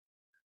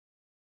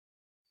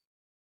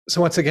So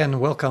once again,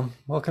 welcome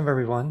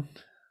everyone.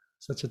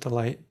 Such a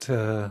delight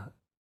to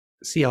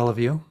see all of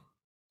you.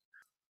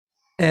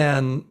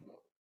 And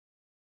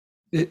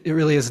it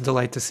really is a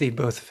delight to see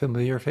both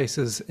familiar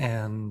faces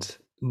and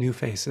new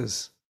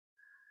faces.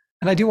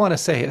 And I do want to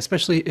say,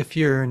 especially if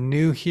you're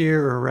new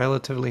here or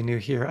relatively new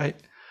here,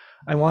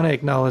 I want to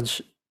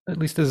acknowledge, at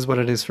least this is what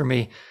it is for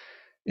me,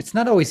 it's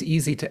not always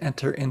easy to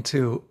enter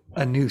into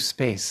a new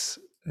space.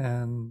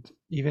 And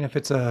even if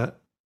it's a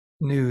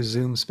new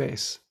Zoom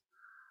space.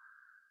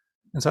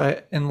 And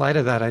so in light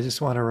of that, I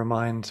just want to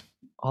remind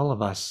all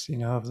of us,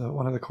 of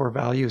one of the core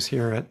values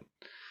here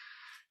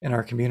in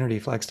our community,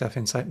 Flagstaff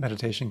Insight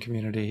Meditation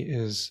community,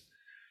 is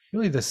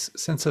really this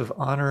sense of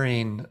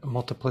honoring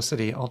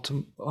multiplicity,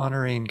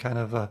 honoring kind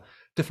of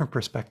different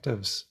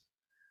perspectives,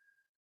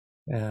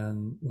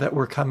 and that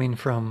we're coming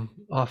from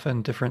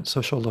often different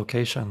social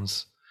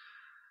locations.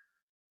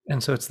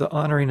 And so it's the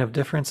honoring of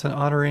difference and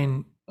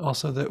honoring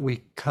also that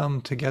we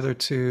come together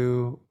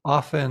to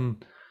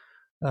often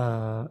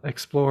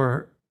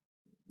explore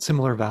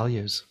similar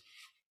values.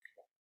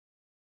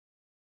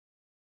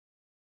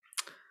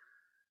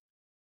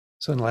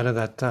 So in light of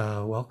that,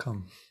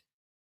 welcome.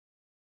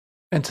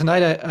 And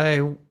tonight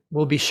I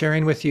will be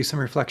sharing with you some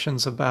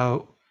reflections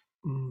about,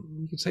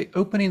 you could say,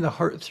 opening the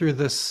heart through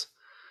this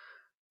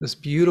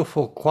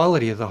beautiful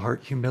quality of the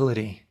heart,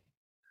 humility.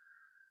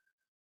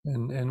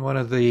 And one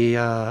of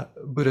the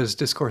Buddha's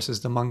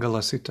discourses, the Mangala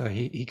Sutta,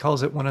 he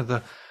calls it one of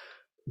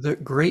the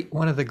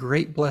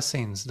great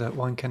blessings that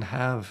one can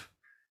have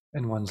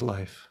in one's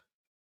life.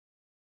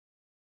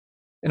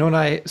 And when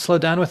I slow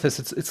down with this,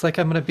 it's like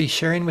I'm going to be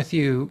sharing with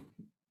you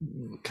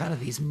kind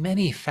of these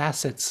many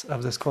facets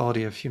of this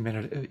quality of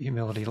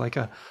humility, like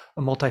a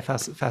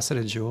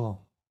multifaceted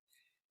jewel.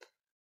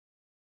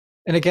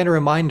 And again, a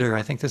reminder,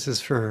 I think this is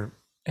for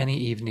any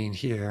evening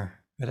here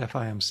at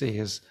FIMC,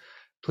 is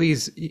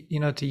please,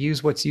 to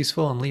use what's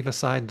useful and leave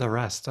aside the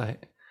rest.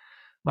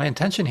 My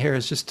intention here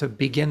is just to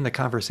begin the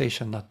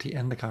conversation, not to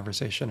end the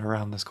conversation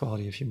around this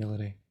quality of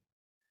humility.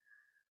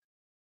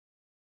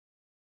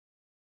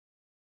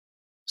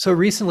 So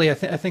recently, I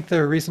think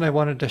the reason I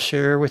wanted to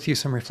share with you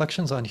some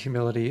reflections on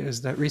humility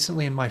is that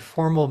recently in my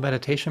formal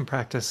meditation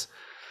practice,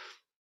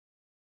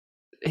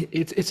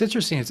 it's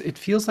interesting. It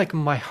feels like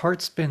my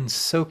heart's been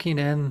soaking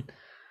in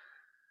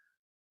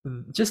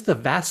just the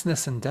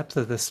vastness and depth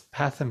of this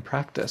path and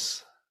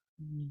practice.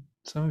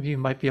 Some of you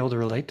might be able to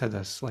relate to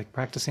this, like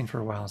practicing for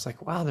a while. It's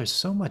like, wow, there's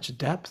so much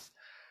depth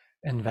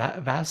and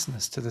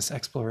vastness to this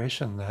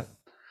exploration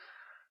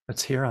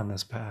that's here on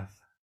this path.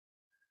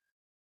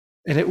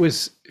 And it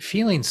was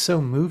feeling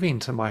so moving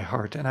to my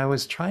heart. And I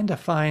was trying to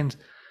find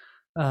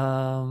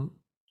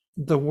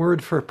the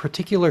word for a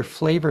particular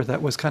flavor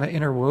that was kind of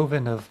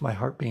interwoven of my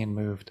heart being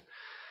moved.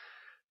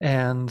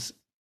 And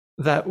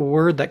that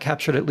word that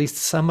captured at least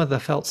some of the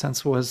felt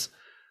sense was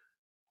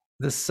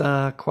this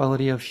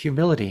quality of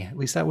humility. At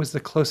least that was the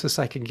closest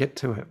I could get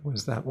to it,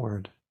 was that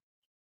word.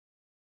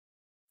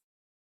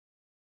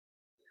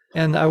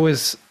 And I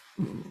was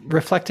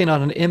reflecting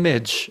on an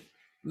image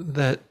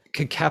that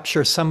could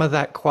capture some of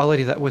that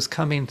quality that was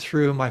coming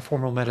through my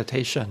formal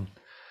meditation,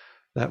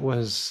 that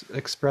was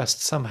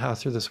expressed somehow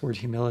through this word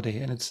humility.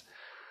 And it's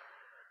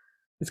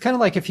kind of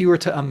like if you were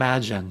to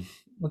imagine,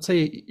 let's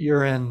say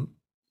you're in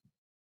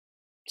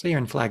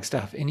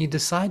Flagstaff and you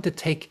decide to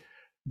take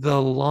the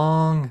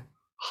long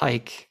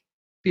hike,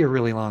 be a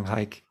really long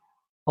hike,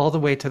 all the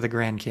way to the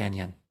Grand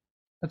Canyon.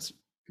 That's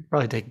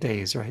probably take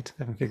days, right?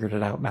 I haven't figured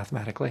it out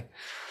mathematically.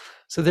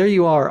 So there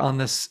you are on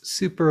this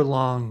super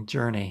long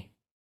journey.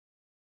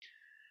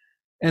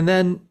 And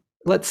then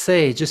let's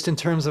say, just in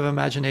terms of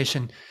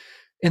imagination,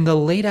 in the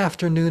late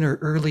afternoon or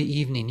early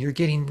evening, you're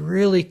getting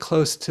really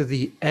close to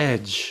the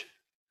edge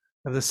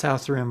of the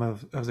south rim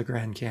of the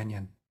Grand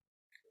Canyon.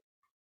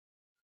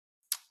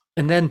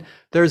 And then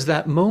there's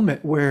that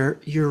moment where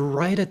you're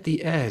right at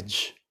the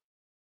edge,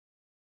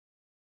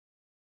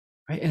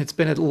 right? And it's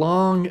been a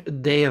long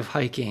day of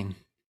hiking.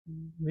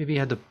 Maybe you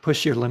had to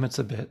push your limits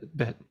a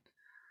bit.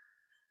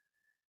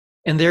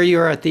 And there you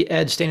are at the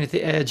edge, standing at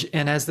the edge.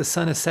 And as the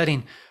sun is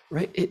setting,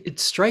 right, it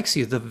strikes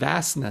you, the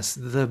vastness,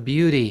 the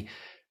beauty,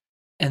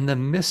 and the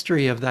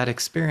mystery of that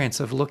experience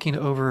of looking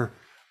over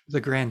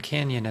the Grand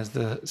Canyon as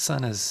the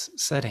sun is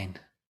setting.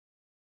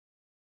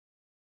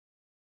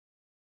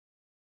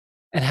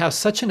 And how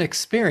such an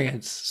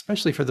experience,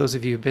 especially for those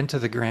of you who've been to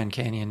the Grand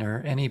Canyon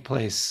or any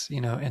place,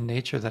 in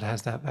nature that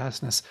has that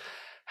vastness,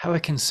 how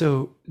it can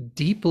so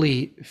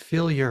deeply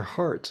fill your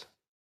heart.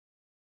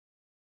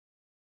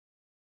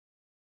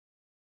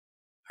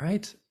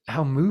 Right?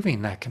 How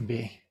moving that can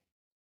be.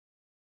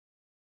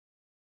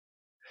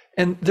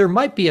 And there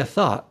might be a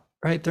thought,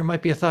 right? There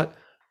might be a thought,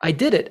 I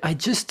did it. I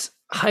just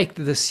hiked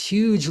this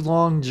huge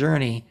long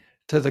journey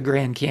to the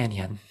Grand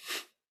Canyon.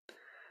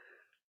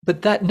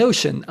 But that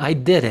notion, I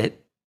did it,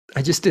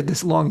 I just did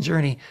this long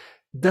journey,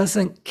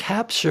 doesn't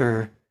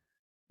capture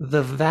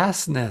the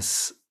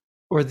vastness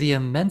or the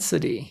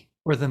immensity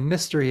or the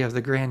mystery of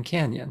the Grand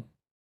Canyon.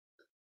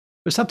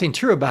 There's something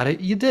true about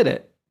it. You did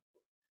it.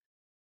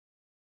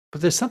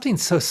 But there's something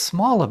so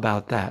small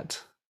about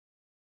that.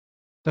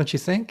 don't you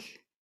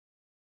think?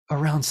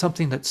 Around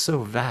something that's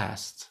so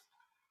vast.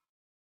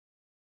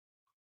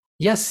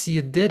 Yes,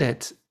 you did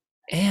it,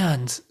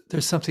 and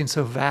there's something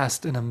so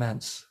vast and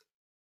immense.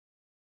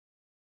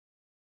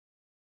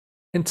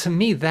 And to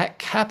me, that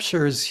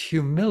captures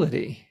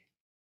humility.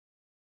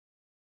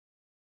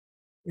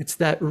 It's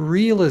that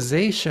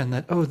realization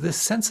that, oh, this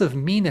sense of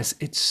meanness,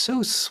 it's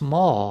so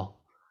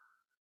small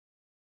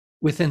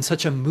within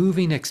such a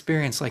moving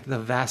experience like the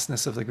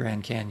vastness of the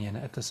Grand Canyon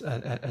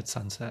at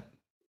sunset.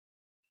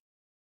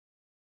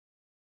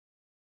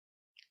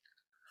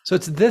 So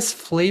it's this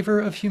flavor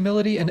of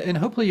humility, and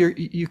hopefully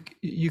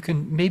you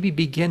can maybe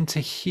begin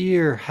to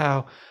hear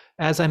how,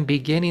 as I'm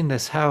beginning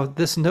this, how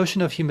this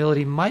notion of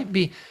humility might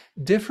be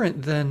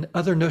different than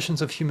other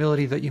notions of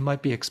humility that you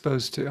might be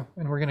exposed to.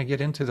 And we're going to get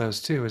into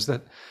those too, is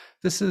that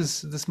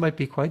this might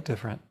be quite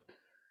different.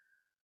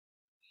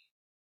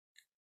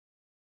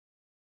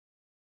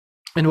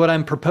 And what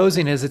I'm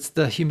proposing is it's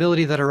the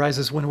humility that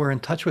arises when we're in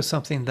touch with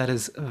something that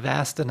is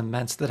vast and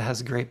immense, that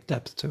has great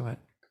depth to it.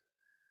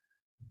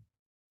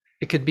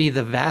 It could be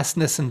the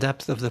vastness and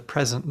depth of the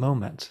present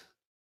moment,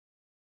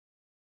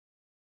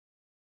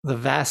 the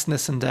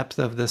vastness and depth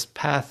of this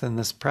path and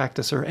this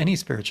practice, or any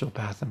spiritual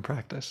path and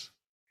practice.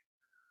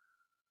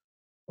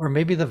 Or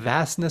maybe the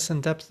vastness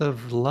and depth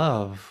of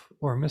love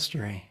or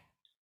mystery.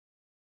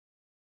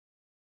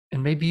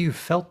 And maybe you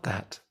felt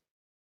that.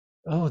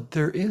 Oh,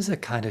 there is a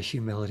kind of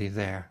humility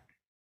there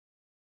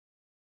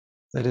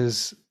that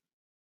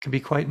can be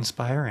quite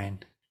inspiring.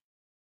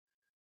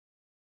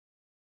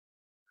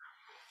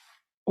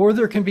 Or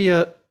there can be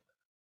a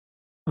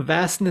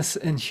vastness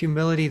and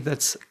humility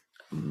that's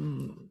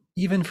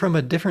even from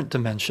a different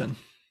dimension.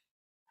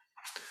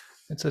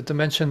 It's a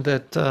dimension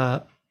that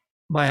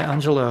Maya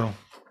Angelou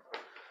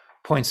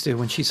points to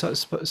when she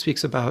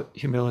speaks about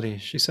humility.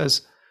 She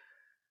says,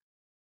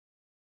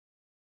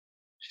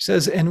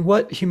 and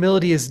what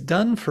humility has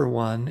done for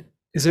one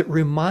is it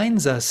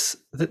reminds us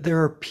that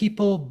there are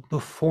people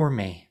before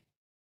me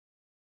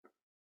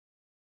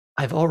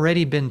I've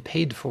already been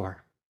paid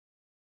for.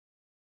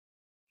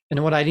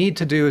 And what I need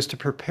to do is to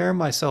prepare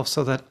myself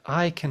so that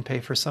I can pay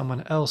for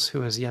someone else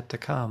who is yet to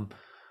come,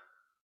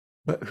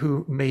 but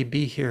who may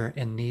be here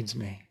and needs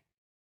me.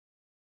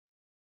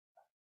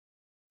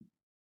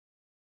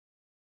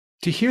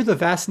 To hear the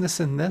vastness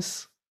in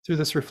this through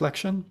this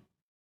reflection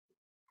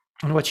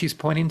and what she's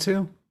pointing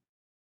to,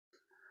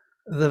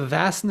 the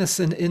vastness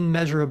and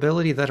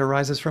immeasurability that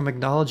arises from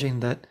acknowledging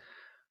that,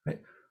 right,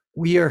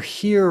 we are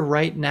here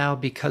right now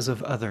because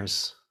of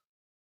others.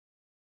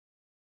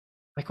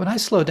 Like when I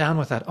slow down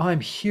with that, oh,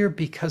 I'm here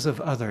because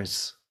of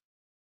others.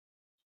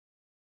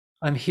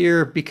 I'm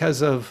here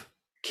because of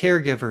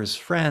caregivers,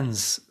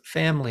 friends,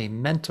 family,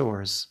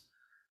 mentors,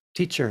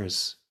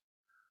 teachers.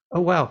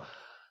 Oh, wow.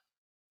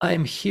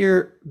 I'm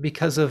here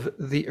because of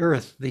the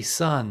earth, the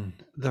sun,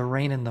 the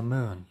rain, and the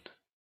moon.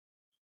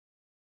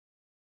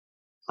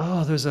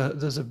 Oh, there's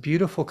a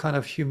beautiful kind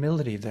of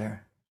humility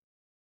there.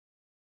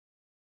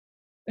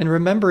 And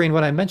remembering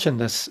when I mentioned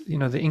this,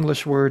 the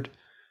English word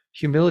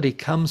humility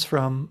comes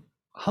from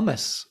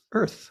humus,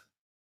 earth.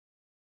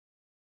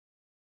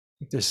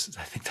 I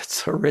think that's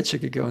so rich, it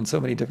could go in so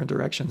many different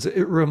directions.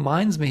 It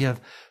reminds me of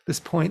this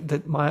point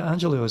that Maya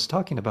Angelou was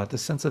talking about,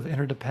 this sense of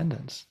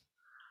interdependence.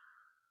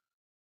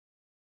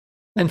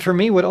 And for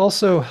me, what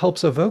also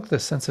helps evoke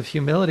this sense of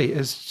humility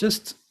is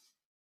just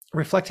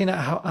reflecting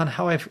on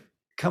how I've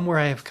come where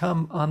I have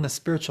come on the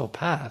spiritual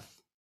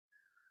path.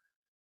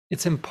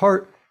 It's in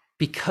part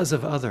because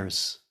of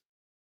others,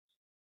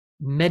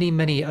 many,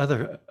 many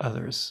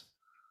others.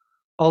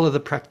 All of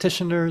the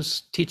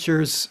practitioners,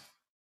 teachers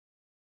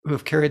who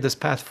have carried this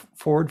path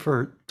forward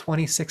for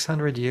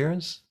 2,600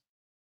 years.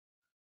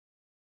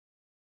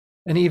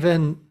 And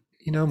even,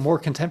 more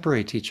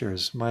contemporary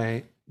teachers,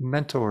 my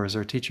mentors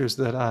or teachers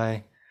that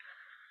I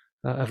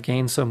have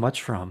gained so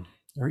much from.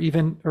 Or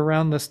even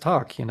around this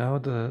talk,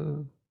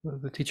 the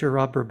teacher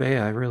Rob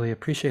Burbea, I really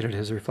appreciated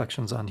his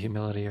reflections on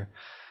humility, or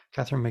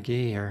Catherine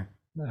McGee, or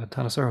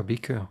Thanissaro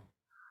Bhikkhu.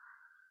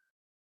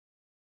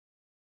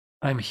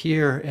 I'm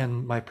here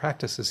and my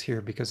practice is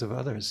here because of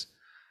others.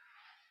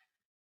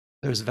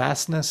 There's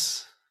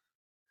vastness,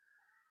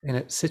 and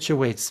it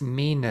situates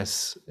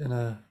meanness in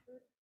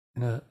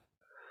an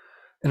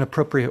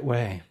appropriate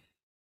way.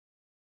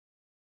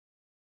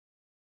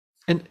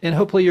 And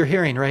hopefully you're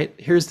hearing, right?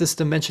 Here's this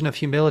dimension of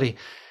humility.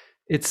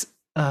 It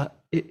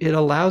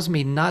allows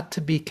me not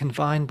to be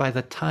confined by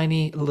the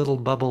tiny little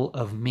bubble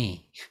of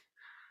me.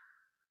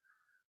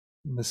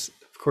 And this,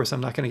 of course,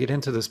 I'm not going to get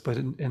into this, but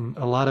in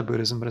a lot of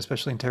Buddhism, but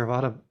especially in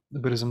Theravada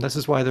Buddhism, this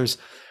is why there's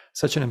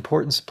such an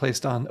importance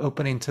placed on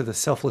opening to the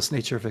selfless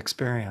nature of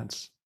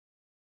experience,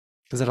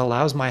 because it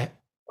allows my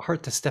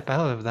heart to step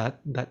out of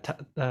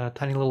that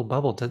tiny little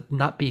bubble, to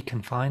not be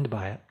confined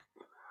by it.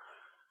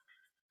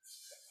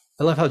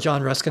 I love how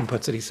John Ruskin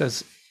puts it. He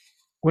says,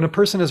 when a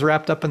person is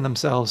wrapped up in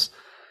themselves,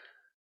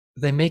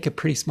 they make a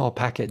pretty small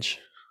package.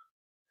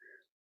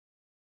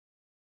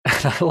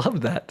 And I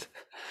love that.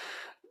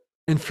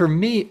 And for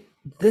me,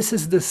 this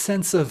is the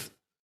sense of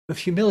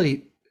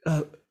humility.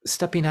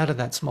 stepping out of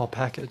that small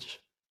package.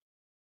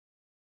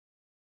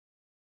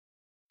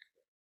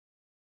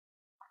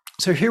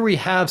 So here we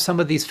have some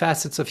of these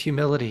facets of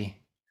humility,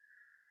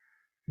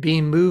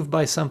 being moved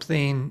by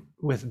something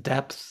with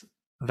depth,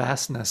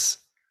 vastness,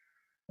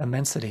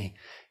 immensity,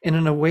 and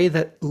in a way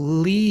that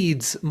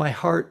leads my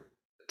heart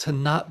to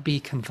not be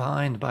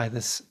confined by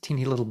this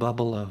teeny little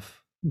bubble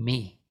of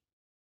me.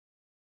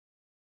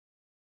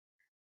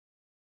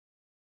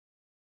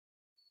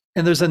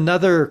 And there's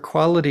another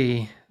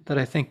quality that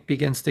I think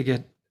begins to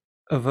get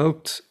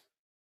evoked,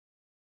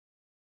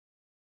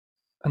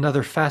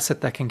 another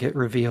facet that can get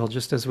revealed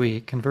just as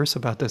we converse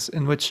about this,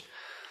 in which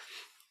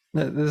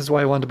this is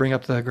why I wanted to bring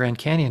up the Grand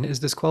Canyon, is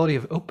this quality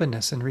of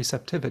openness and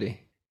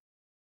receptivity.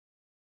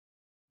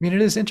 I mean,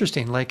 it is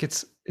interesting. Like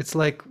it's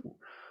like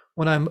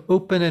when I'm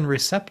open and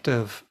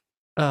receptive,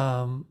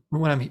 when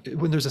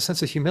there's a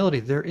sense of humility,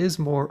 there is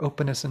more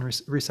openness and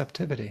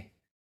receptivity.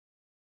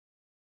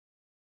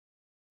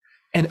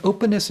 And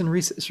openness and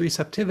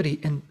receptivity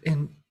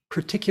in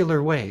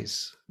particular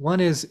ways. One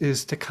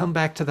is to come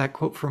back to that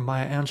quote from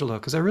Maya Angelou,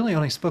 because I really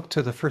only spoke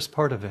to the first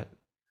part of it.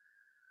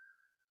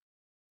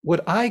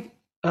 What I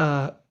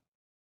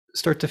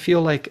start to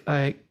feel like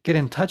I get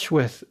in touch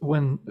with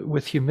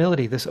with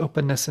humility, this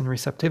openness and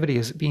receptivity,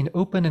 is being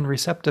open and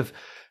receptive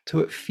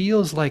to it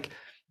feels like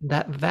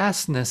that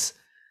vastness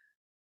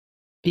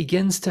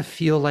begins to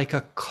feel like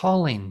a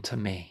calling to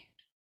me.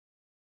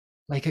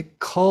 Like it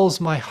calls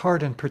my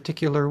heart in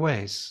particular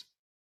ways.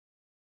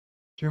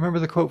 Do you remember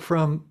the quote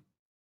from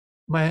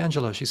Maya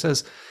Angelou? She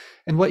says,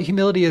 and what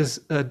humility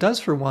does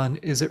for one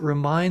is it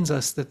reminds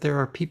us that there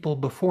are people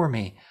before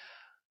me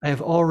I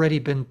have already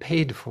been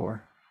paid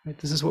for. Right?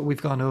 This is what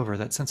we've gone over,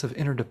 that sense of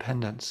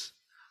interdependence.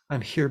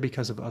 I'm here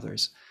because of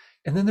others.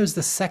 And then there's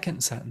the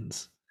second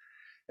sentence.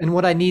 And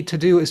what I need to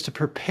do is to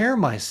prepare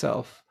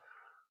myself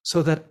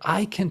so that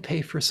I can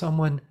pay for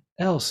someone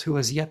else who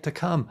has yet to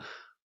come,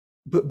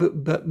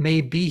 but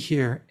may be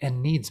here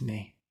and needs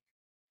me.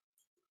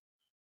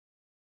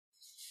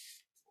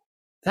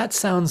 That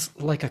sounds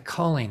like a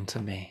calling to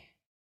me.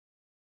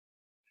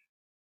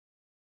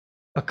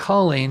 A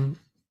calling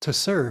to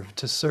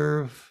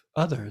serve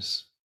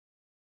others.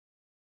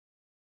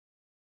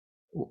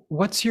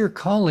 What's your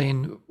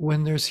calling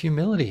when there's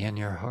humility in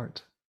your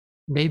heart?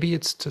 Maybe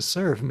it's to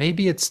serve.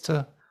 Maybe it's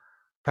to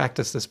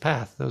practice this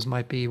path. Those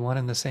might be one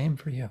and the same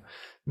for you.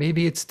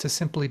 Maybe it's to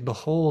simply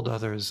behold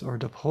others or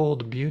to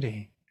behold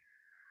beauty.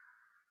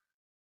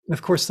 And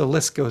of course, the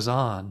list goes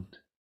on.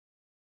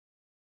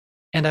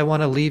 And I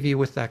want to leave you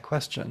with that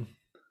question.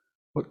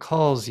 What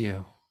calls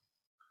you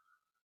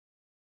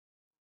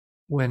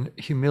when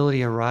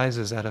humility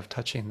arises out of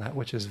touching that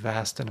which is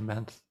vast and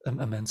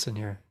immense in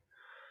your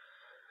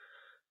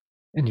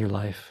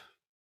life?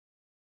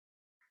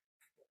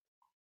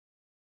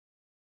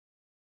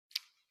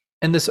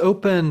 And this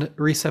open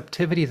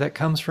receptivity that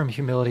comes from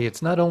humility,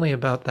 it's not only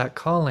about that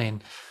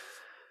calling,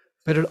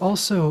 but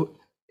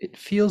it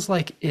feels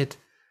like it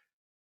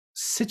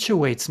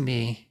situates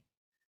me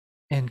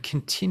in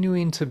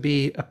continuing to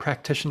be a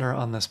practitioner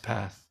on this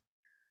path,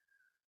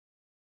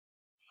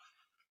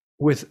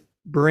 with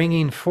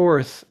bringing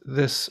forth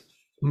this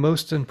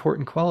most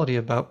important quality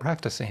about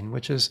practicing,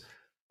 which is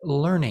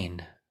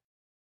learning.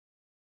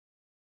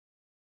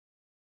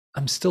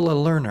 I'm still a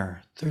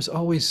learner. There's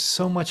always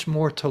so much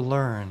more to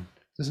learn.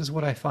 This is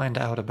what I find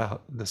out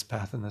about this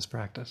path and this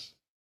practice.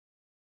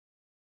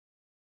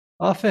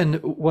 Often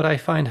what I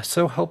find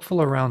so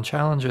helpful around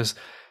challenges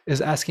is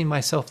asking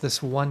myself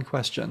this one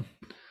question.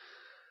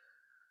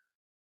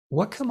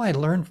 What can I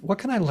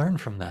learn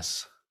from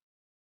this?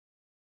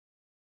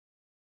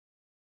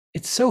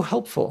 It's so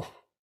helpful.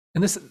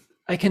 And this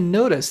I can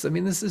notice, I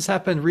mean, this has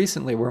happened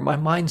recently where my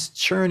mind's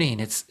churning.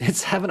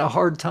 It's having a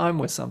hard time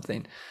with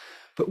something.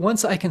 But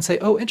once I can say,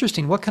 oh,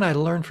 interesting, what can I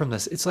learn from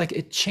this? It's like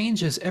it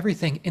changes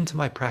everything into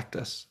my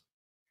practice.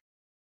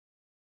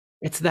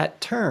 It's that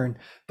turn,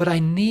 but I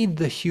need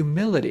the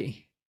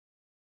humility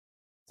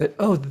that,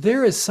 oh,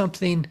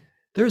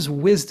 there's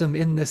wisdom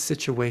in this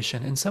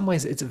situation. In some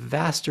ways, it's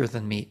vaster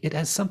than me. It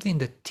has something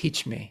to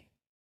teach me.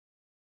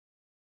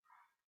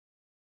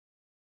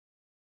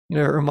 It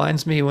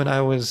reminds me when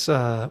I was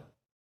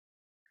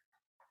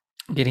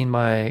getting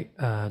my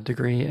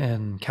degree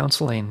in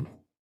counseling.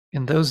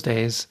 In those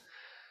days,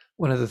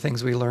 one of the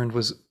things we learned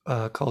was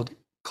called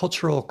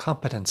cultural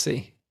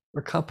competency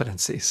or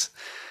competencies.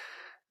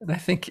 And I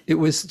think it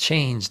was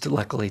changed,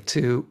 luckily,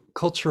 to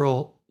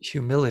cultural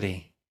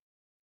humility,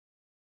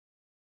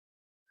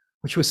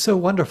 which was so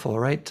wonderful,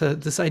 right? To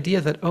this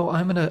idea that, oh,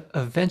 I'm going to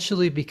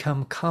eventually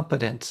become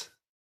competent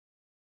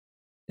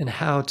in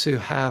how to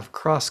have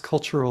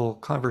cross-cultural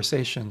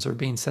conversations or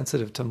being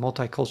sensitive to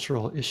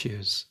multicultural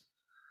issues.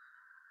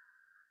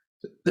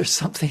 There's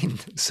something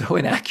so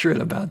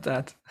inaccurate about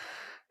that.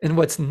 And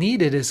what's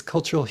needed is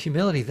cultural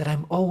humility, that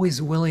I'm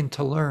always willing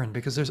to learn,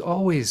 because there's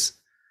always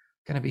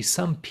going to be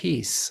some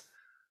piece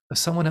of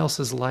someone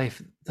else's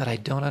life that I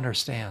don't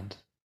understand.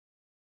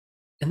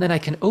 And then I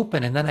can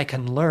open and then I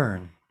can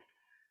learn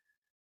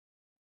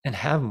and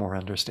have more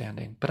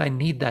understanding. But I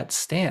need that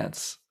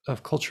stance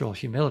of cultural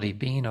humility,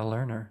 being a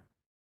learner.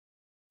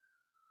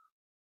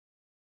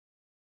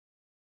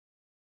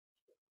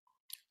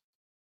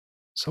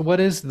 So what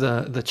is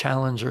the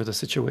challenge or the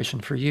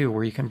situation for you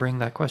where you can bring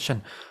that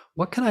question,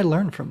 what can I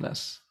learn from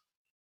this?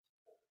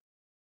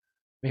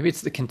 Maybe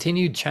it's the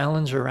continued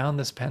challenge around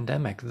this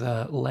pandemic,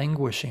 the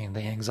languishing,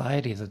 the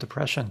anxiety, the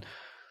depression.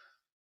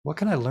 What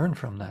can I learn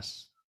from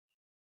this?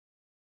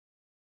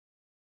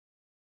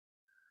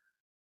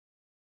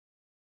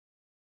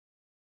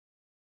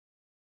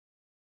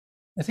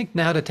 I think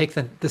now to take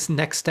this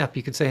next step,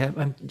 you could say,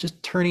 I'm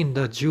just turning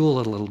the jewel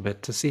a little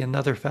bit to see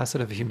another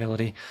facet of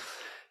humility,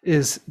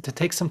 is to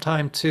take some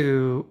time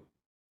to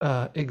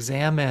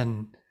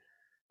examine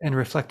and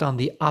reflect on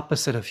the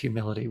opposite of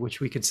humility,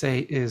 which we could say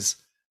is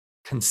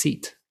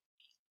conceit.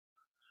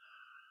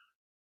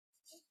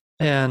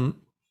 And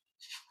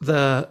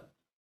the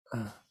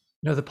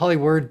the Pali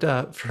word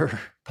for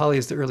Pali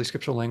is the early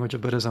scriptural language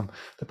of Buddhism.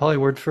 The Pali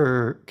word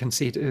for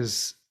conceit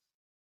is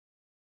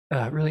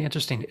really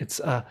interesting.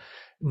 It's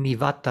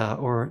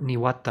nivata or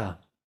niwata.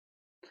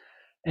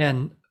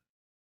 And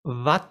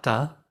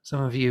vata,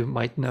 some of you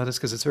might know this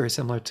because it's very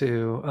similar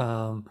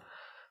to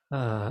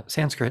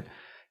Sanskrit,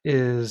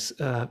 is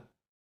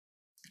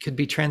could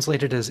be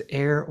translated as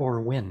air or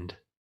wind.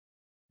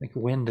 I think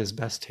wind is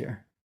best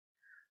here.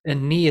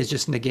 And ni is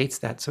just negates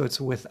that, so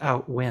it's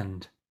without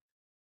wind.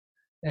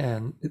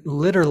 And it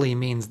literally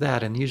means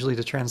that, and usually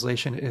the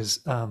translation is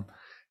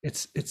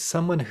it's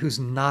someone who's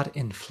not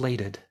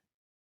inflated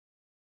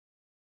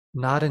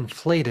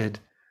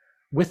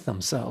with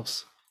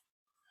themselves.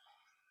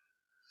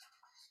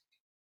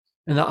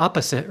 And the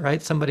opposite,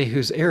 right? Somebody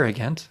who's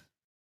arrogant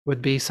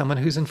would be someone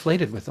who's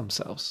inflated with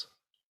themselves.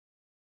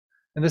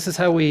 And this is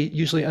how we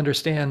usually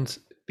understand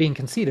being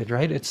conceited,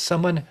 right? It's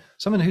someone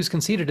who's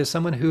conceited is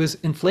someone who is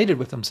inflated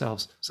with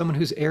themselves, someone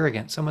who's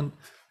arrogant, someone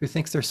who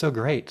thinks they're so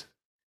great.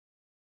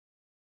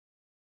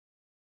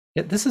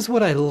 Yet this is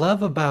what I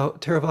love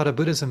about Theravada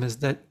Buddhism, is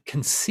that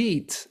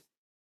conceit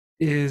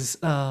is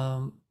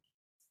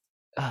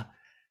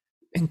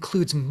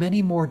includes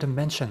many more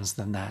dimensions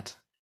than that.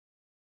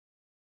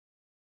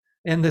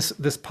 And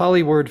this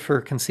Pali word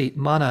for conceit,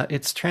 mana,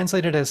 it's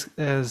translated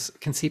as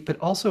conceit, but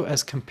also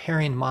as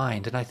comparing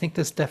mind. And I think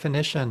this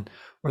definition,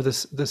 or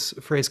this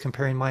phrase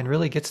comparing mind,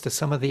 really gets to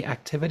some of the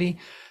activity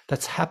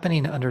that's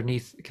happening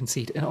underneath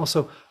conceit, and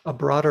also a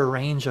broader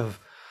range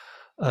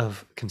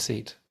of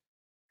conceit.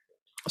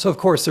 So of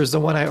course, there's the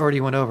one I already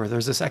went over.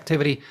 There's this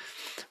activity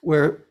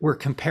where we're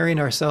comparing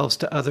ourselves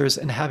to others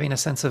and having a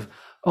sense of,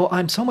 oh,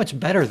 I'm so much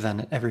better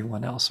than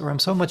everyone else, or I'm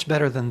so much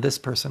better than this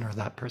person or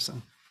that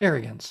person.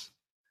 Arrogance.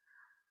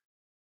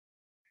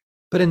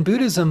 But in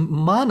Buddhism,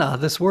 mana,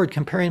 this word,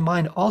 comparing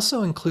mind,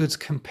 also includes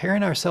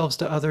comparing ourselves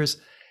to others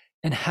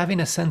and having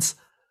a sense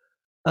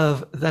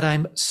of that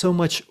I'm so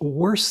much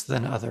worse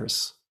than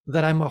others,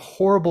 that I'm a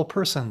horrible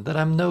person, that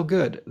I'm no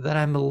good, that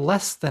I'm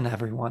less than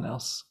everyone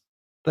else,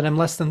 that I'm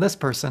less than this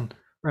person,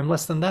 or I'm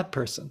less than that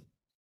person.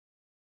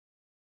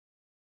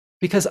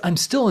 Because I'm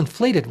still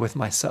inflated with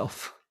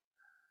myself.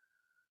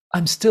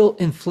 I'm still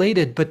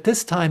inflated, but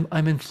this time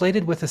I'm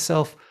inflated with a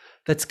self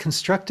that's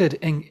constructed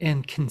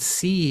and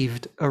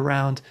conceived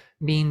around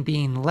me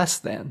being less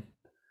than.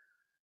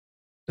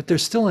 But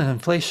there's still an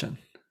inflation.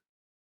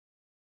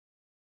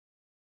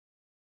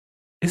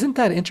 Isn't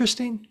that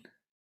interesting?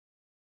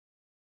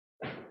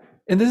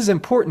 And this is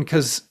important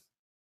because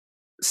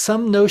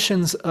some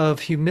notions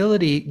of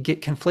humility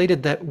get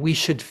conflated, that we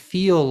should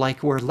feel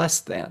like we're less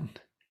than.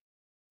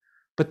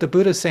 But the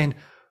Buddha is saying,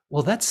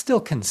 well, that's still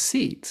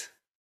conceit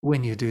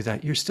when you do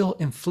that. You're still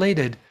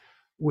inflated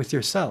with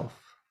yourself.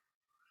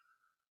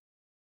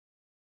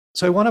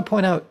 So I want to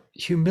point out,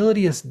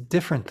 humility is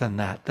different than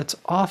that. That's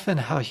often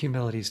how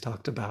humility is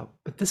talked about,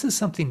 but this is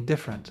something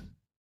different.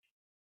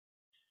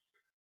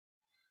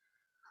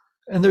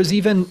 And there's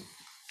even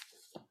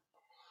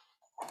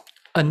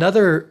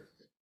another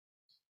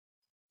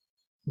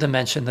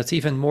dimension that's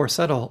even more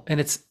subtle,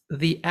 and it's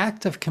the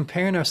act of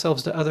comparing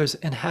ourselves to others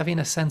and having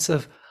a sense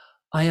of,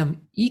 I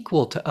am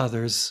equal to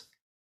others,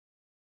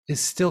 is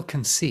still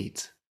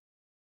conceit.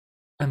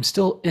 I'm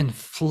still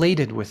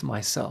inflated with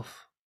myself.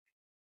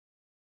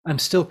 I'm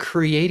still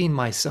creating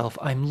myself.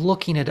 I'm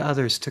looking at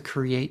others to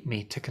create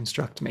me, to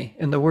construct me.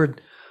 And the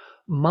word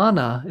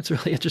mana, it's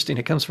really interesting.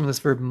 It comes from this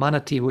verb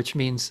manati, which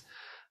means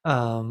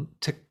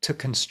to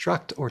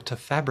construct or to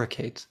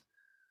fabricate.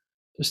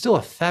 There's still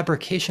a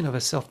fabrication of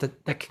a self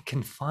that can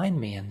confine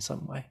me in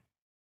some way.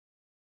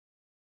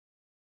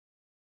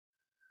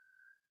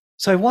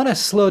 So I want to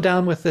slow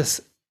down with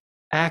this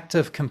act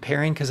of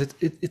comparing, because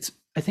it's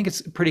I think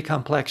it's pretty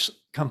complex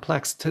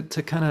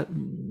to kind of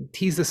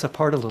tease this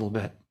apart a little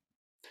bit.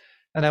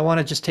 And I want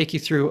to just take you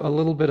through a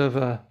little bit of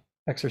a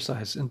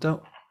exercise, and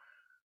don't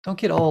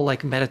get all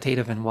like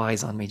meditative and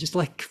wise on me. Just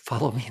like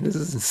follow me. This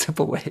is a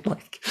simple way.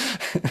 Like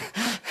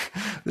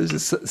there's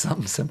just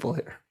something simple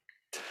here.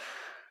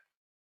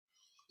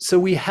 So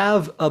we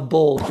have a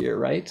bowl here,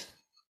 right?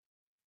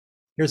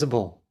 Here's a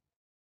bowl.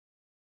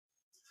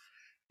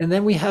 And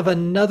then we have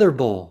another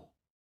bowl.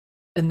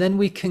 And then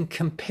we can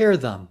compare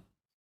them.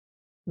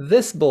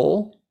 This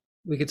bowl,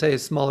 we could say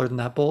is smaller than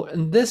that bowl.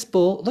 And this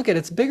bowl, look at it,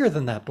 it's bigger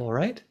than that bowl,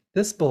 right?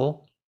 This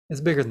bowl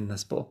is bigger than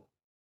this bowl.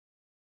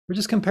 We're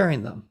just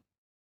comparing them.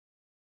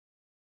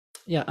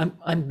 Yeah,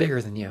 I'm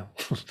bigger than you,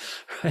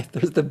 right?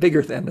 There's the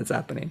bigger thing that's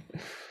happening.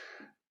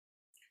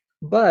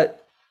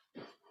 But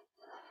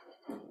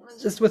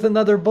just with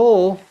another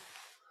bowl,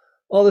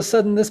 all of a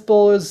sudden this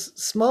bowl is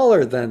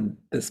smaller than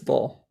this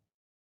bowl,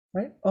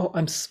 right? Oh,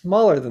 I'm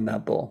smaller than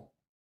that bowl.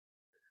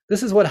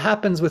 This is what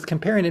happens with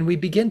comparing, and we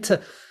begin to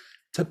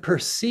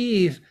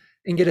perceive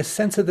and get a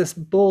sense of this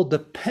bowl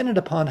dependent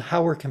upon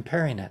how we're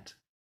comparing it.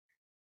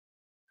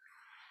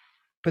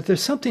 But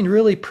there's something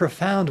really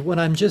profound when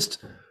I'm just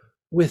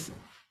with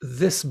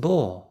this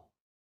bowl,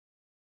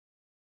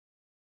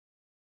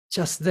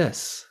 just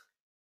this.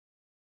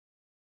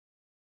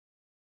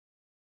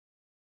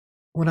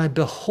 When I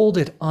behold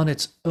it on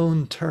its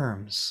own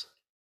terms,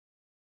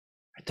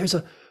 there's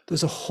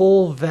a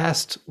whole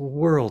vast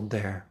world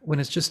there when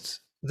it's just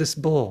this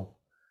bowl.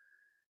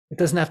 It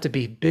doesn't have to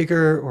be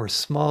bigger or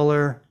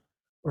smaller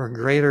or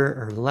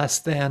greater or less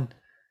than.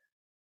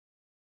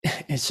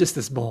 It's just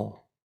this bowl.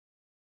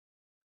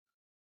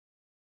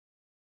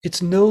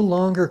 It's no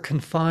longer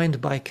confined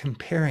by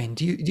comparing.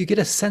 Do you get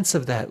a sense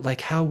of that?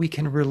 Like how we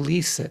can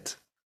release it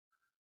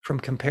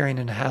from comparing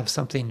and have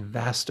something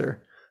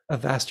vaster, a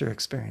vaster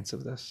experience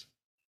of this.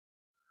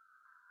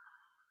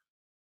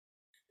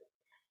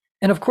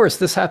 And of course,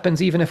 this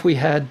happens even if we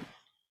had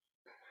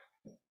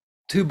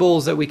two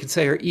bowls that we could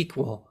say are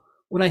equal.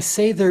 When I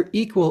say they're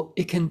equal,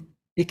 it can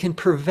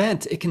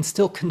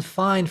still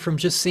confine from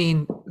just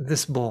seeing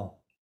this bowl.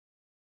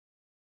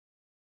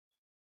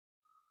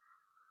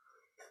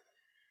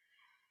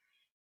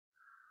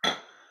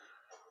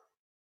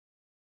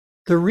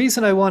 The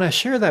reason I want to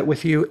share that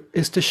with you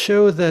is to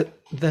show that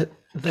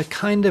the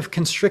kind of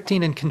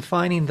constricting and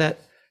confining that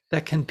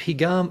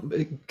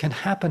can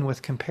happen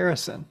with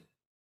comparison.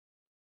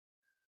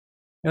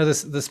 You know,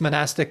 this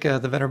monastic, the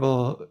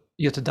Venerable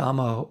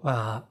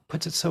Yuttadhammo,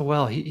 puts it so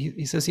well.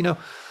 He says, you know,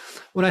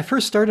 when I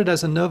first started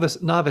as a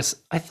novice,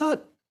 I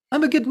thought,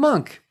 I'm a good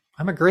monk.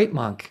 I'm a great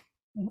monk.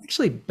 I'm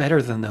actually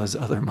better than those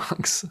other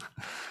monks.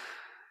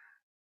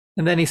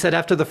 And then he said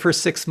after the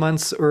first 6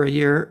 months or a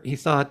year, he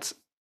thought,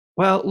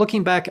 well,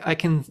 looking back, I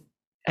can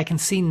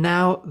see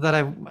now that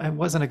I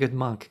wasn't a good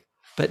monk,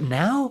 but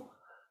now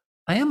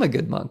I am a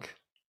good monk.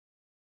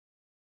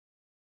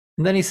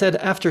 And then he said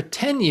after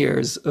 10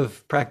 years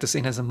of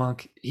practicing as a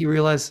monk, he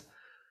realized,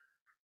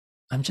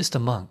 I'm just a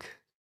monk.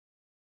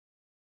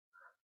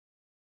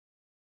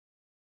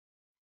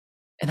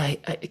 And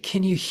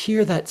can you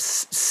hear that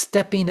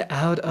stepping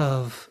out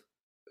of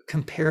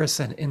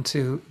comparison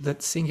into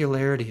that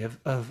singularity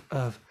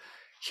of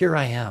here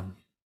I am?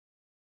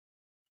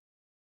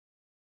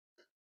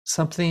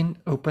 Something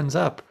opens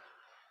up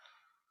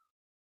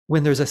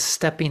when there's a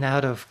stepping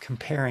out of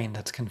comparing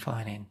that's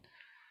confining.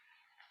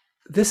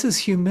 This is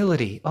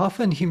humility.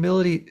 Often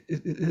humility,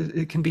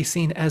 it can be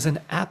seen as an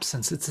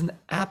absence. It's an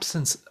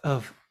absence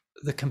of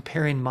the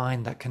comparing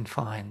mind that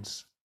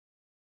confines.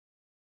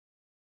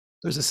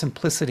 There's a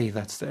simplicity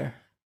that's there.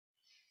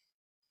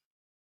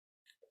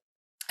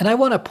 And I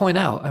want to point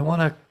out, I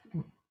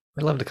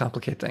love to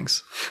complicate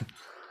things.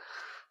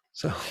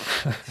 So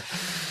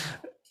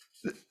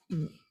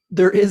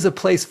there is a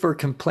place for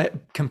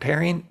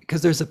comparing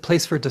because there's a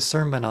place for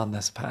discernment on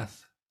this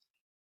path.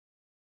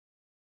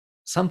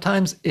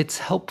 Sometimes it's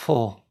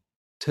helpful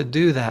to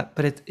do that,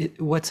 but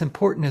what's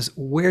important is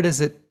where does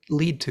it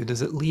lead to?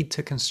 Does it lead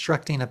to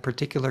constructing a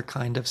particular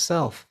kind of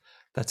self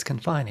that's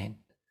confining?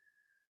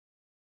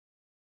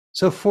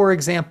 So for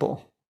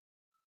example,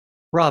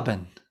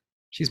 Robin,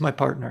 she's my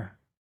partner.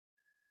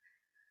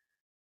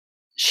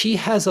 She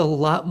has a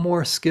lot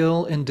more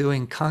skill in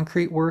doing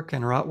concrete work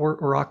and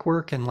rock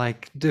work and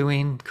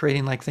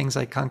creating like things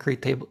like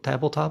concrete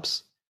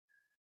tabletops.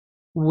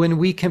 When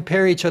we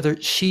compare each other,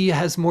 she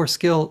has more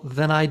skill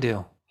than I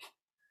do.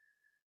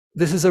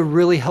 This is a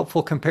really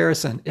helpful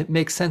comparison. It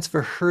makes sense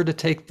for her to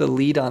take the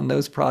lead on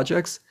those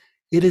projects.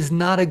 It is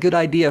not a good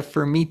idea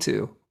for me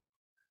to.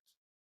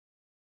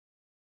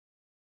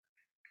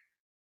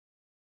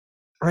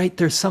 Right?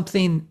 There's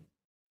something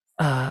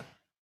that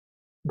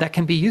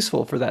can be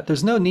useful for that.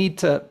 There's no need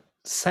to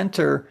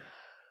center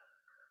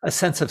a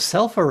sense of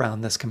self around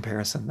this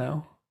comparison,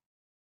 though.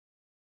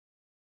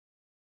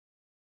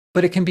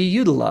 But it can be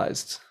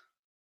utilized.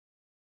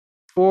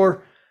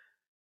 Or,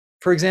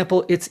 for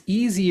example, it's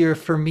easier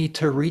for me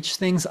to reach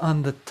things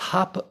on the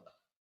top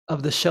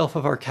of the shelf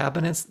of our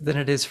cabinets than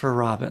it is for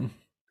Robin.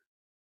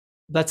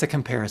 That's a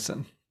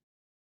comparison.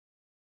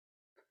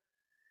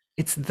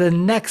 It's the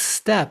next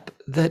step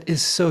that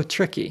is so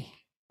tricky,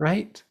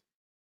 right?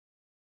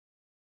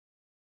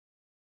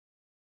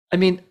 I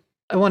mean,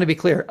 I want to be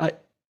clear. I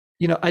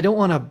don't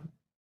want to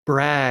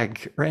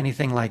brag or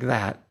anything like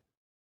that.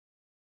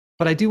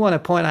 But I do want to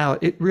point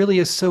out, it really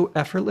is so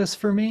effortless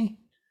for me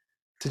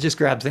to just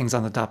grab things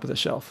on the top of the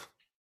shelf.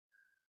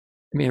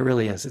 I mean, it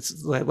really is.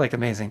 It's like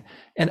amazing.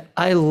 And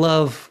I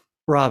love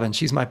Robin.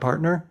 She's my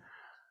partner.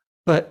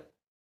 But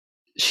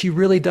she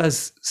really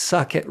does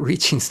suck at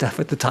reaching stuff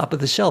at the top of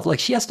the shelf. Like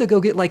she has to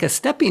go get like a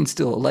stepping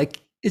stool. Like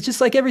it's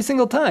just like every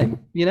single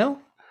time, you know?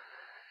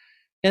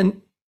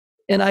 And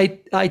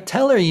I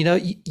tell her, you know,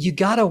 you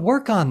got to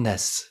work on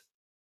this.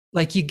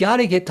 Like you got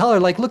to get taller.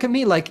 Like look at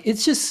me. Like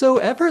it's just so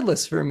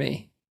effortless for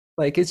me.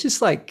 Like it's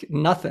just like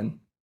nothing.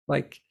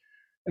 Like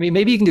I mean,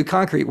 maybe you can do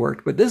concrete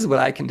work, but this is what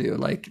I can do.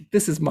 Like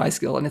this is my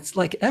skill, and it's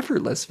like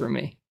effortless for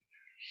me.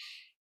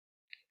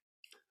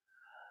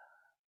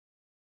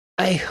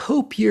 I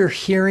hope you're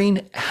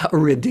hearing how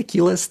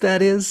ridiculous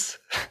that is,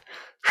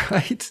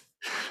 right?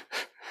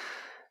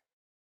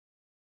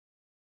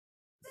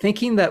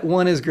 Thinking that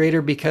one is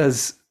greater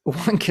because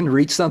one can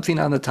reach something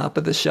on the top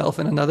of the shelf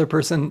and another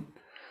person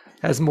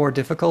has more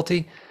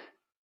difficulty,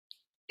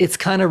 it's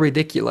kind of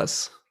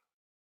ridiculous.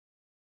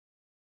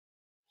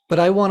 But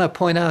I want to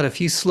point out,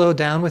 if you slow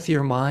down with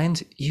your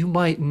mind, you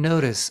might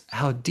notice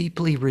how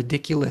deeply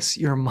ridiculous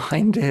your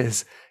mind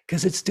is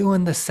because it's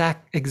doing the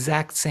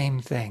exact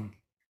same thing.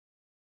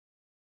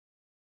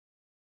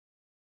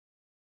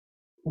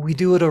 We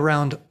do it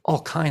around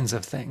all kinds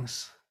of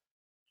things.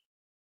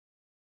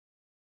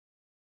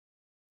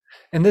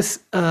 And this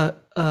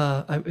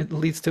it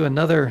leads to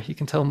another, you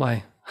can tell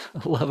my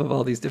love of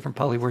all these different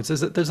Pali words, is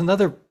that there's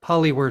another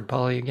Pali word,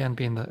 Pali again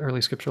being the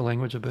early scriptural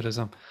language of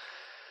Buddhism,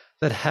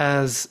 that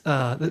has,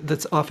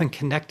 that's often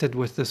connected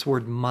with this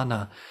word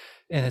mana.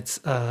 And it's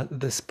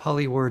this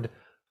Pali word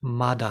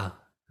mada.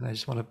 And I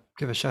just want to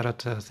give a shout out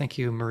to, thank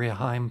you, Maria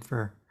Heim,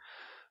 for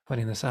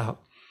pointing this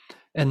out.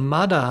 And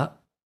mada,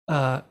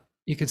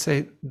 you could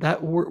say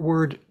that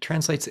word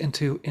translates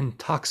into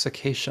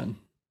intoxication.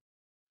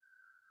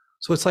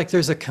 So it's like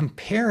there's a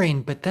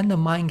comparing, but then the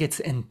mind gets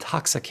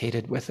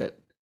intoxicated with it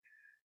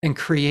and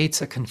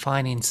creates a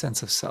confining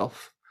sense of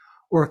self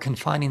or a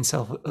confining sense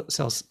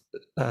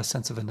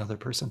of another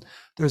person.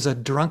 There's a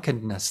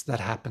drunkenness that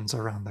happens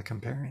around the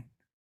comparing.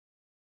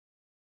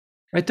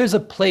 Right? There's a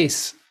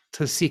place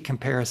to see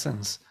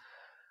comparisons.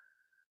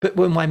 But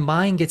when my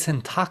mind gets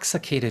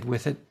intoxicated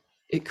with it,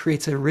 it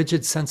creates a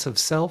rigid sense of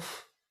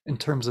self in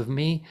terms of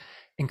me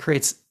and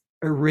creates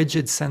a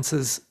rigid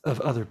senses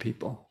of other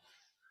people.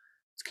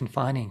 It's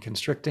confining,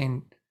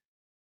 constricting,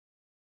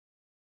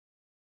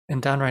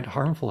 and downright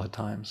harmful at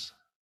times.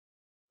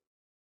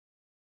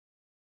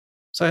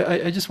 So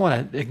I just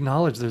want to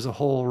acknowledge there's a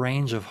whole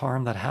range of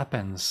harm that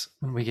happens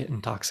when we get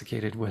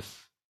intoxicated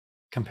with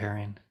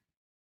comparing.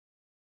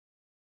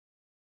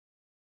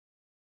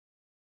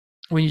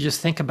 When you just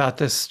think about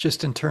this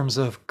just in terms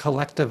of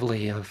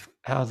collectively of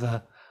how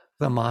the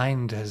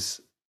mind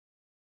has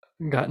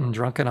gotten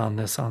drunken on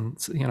this, on,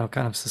 you know,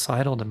 kind of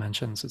societal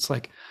dimensions, it's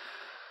like,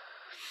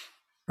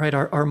 right,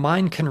 our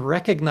mind can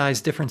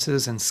recognize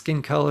differences in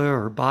skin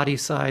color or body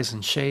size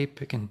and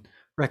shape. It can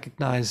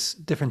recognize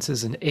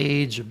differences in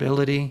age,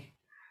 ability.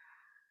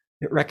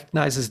 It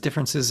recognizes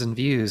differences in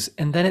views,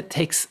 and then it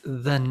takes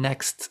the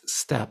next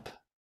step.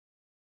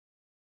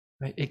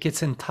 Right? It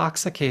gets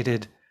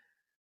intoxicated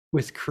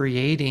with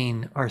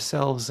creating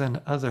ourselves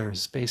and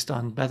others based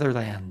on better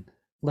than,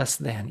 less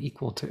than,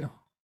 equal to.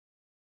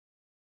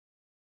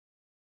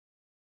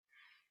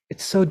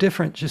 It's so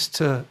different just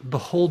to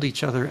behold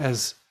each other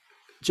as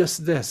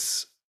just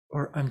this,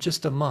 or I'm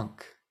just a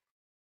monk.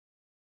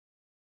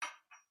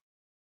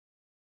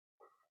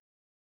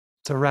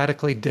 It's a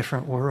radically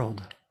different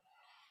world.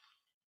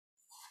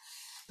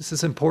 This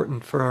is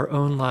important for our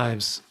own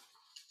lives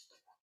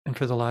and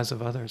for the lives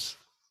of others.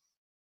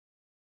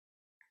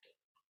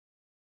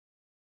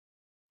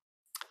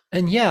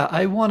 And yeah,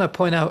 I want to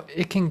point out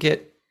it can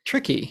get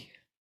tricky.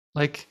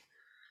 Like,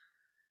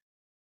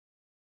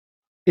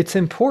 it's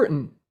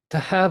important to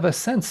have a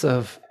sense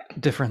of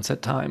difference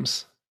at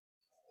times.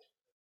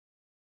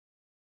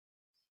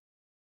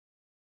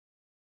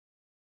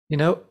 You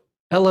know,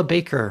 Ella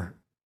Baker,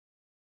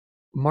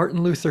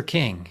 Martin Luther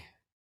King,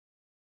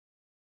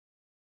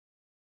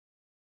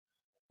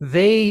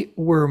 they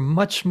were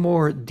much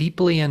more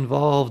deeply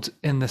involved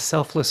in the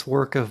selfless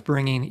work of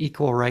bringing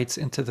equal rights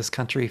into this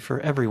country for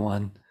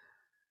everyone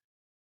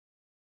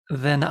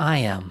than I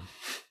am.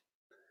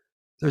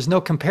 There's no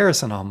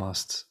comparison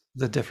almost,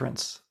 the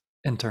difference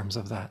in terms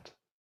of that.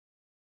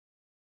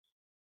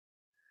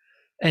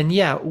 And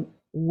yeah,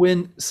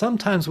 when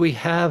sometimes we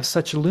have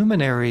such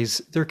luminaries,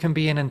 there can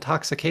be an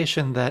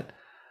intoxication that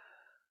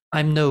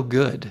I'm no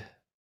good.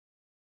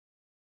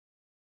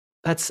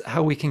 That's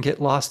how we can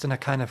get lost in a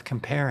kind of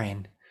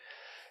comparing.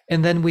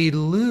 And then we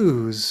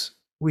lose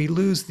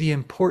the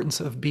importance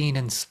of being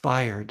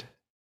inspired,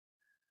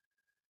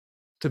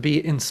 to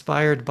be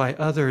inspired by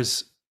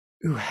others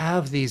who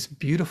have these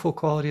beautiful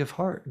qualities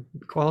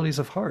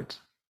of heart.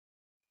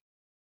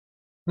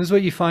 This is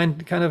what you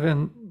find kind of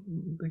in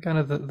kind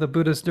of the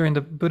Buddhists during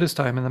the Buddhist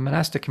time in the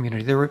monastic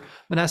community. There were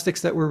monastics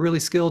that were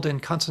really skilled in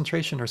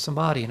concentration or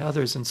samadhi, and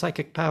others in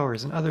psychic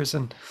powers, and others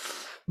in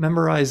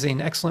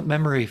memorizing, excellent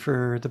memory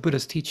for the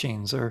Buddhist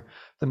teachings or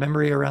the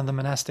memory around the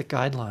monastic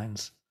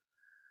guidelines.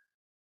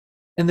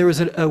 And there was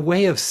a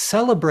way of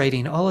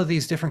celebrating all of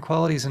these different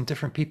qualities in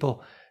different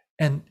people,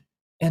 and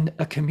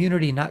a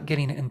community not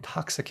getting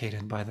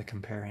intoxicated by the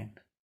comparing.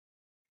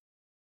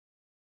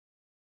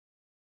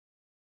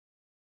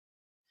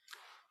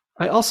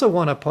 I also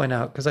want to point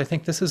out, because I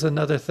think this is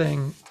another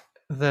thing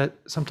that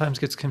sometimes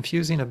gets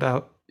confusing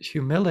about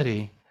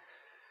humility,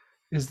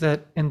 is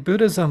that in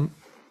Buddhism,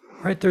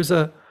 right, there's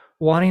a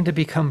wanting to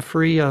become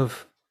free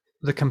of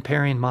the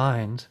comparing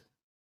mind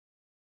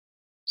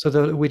so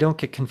that we don't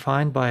get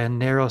confined by a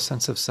narrow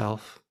sense of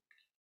self.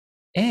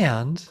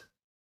 And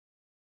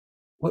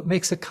what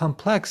makes it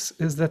complex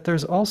is that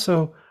there's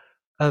also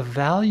a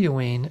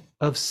valuing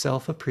of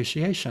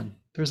self-appreciation.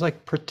 There's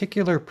like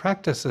particular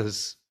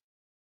practices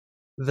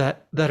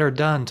that are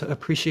done to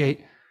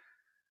appreciate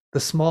the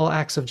small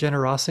acts of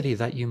generosity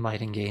that you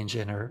might engage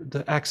in, or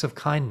the acts of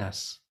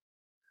kindness.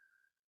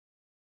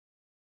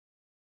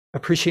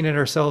 Appreciating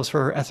ourselves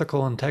for our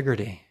ethical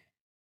integrity,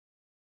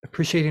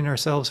 appreciating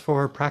ourselves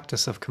for our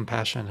practice of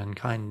compassion and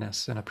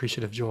kindness and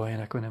appreciative joy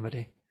and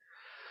equanimity.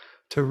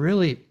 To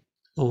really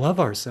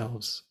love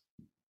ourselves.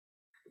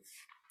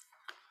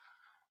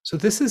 So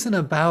this isn't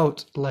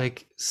about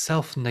like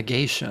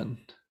self-negation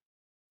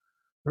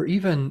or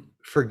even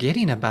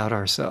forgetting about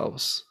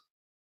ourselves.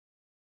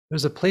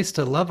 There's a place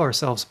to love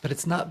ourselves, but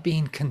it's not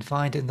being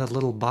confined in the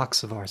little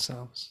box of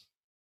ourselves.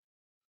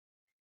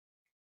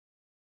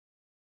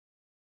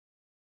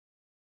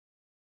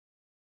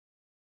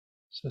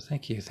 So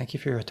thank you. Thank you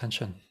for your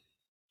attention.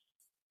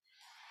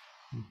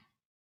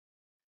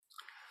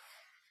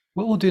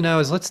 What we'll do now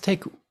is let's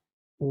take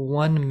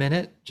 1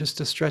 minute just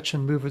to stretch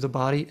and move the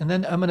body. And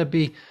then I'm going to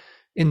be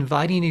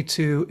inviting you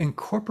to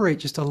incorporate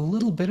just a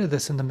little bit of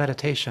this in the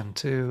meditation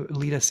to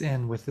lead us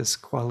in with this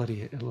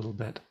quality a little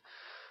bit.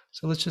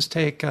 So let's just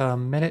take a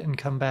minute and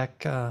come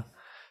back, and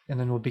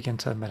then we'll begin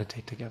to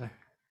meditate together.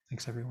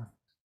 Thanks, everyone.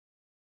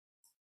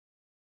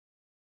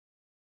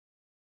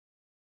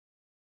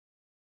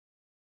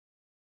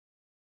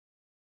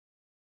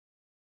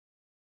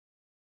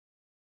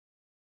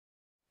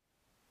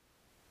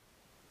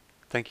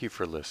 Thank you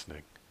for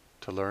listening.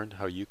 To learn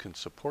how you can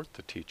support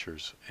the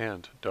teachers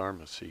and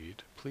Dharma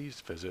Seed,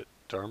 please visit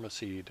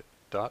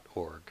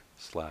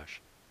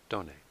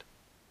dharmaseed.org/donate.